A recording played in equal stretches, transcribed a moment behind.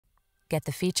Get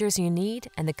the features you need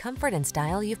and the comfort and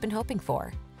style you've been hoping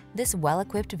for. This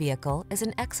well-equipped vehicle is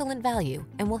an excellent value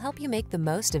and will help you make the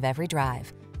most of every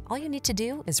drive. All you need to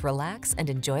do is relax and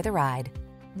enjoy the ride.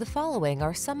 The following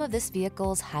are some of this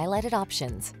vehicle's highlighted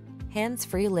options: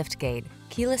 hands-free liftgate,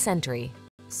 keyless entry,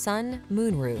 sun,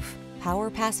 moonroof, power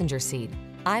passenger seat,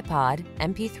 iPod,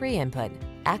 MP3 input,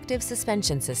 active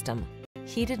suspension system,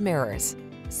 heated mirrors,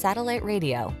 satellite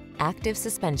radio, active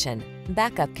suspension,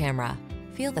 backup camera.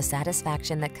 Feel the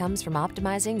satisfaction that comes from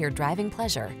optimizing your driving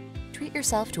pleasure. Treat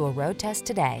yourself to a road test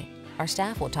today. Our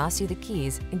staff will toss you the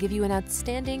keys and give you an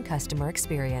outstanding customer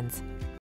experience.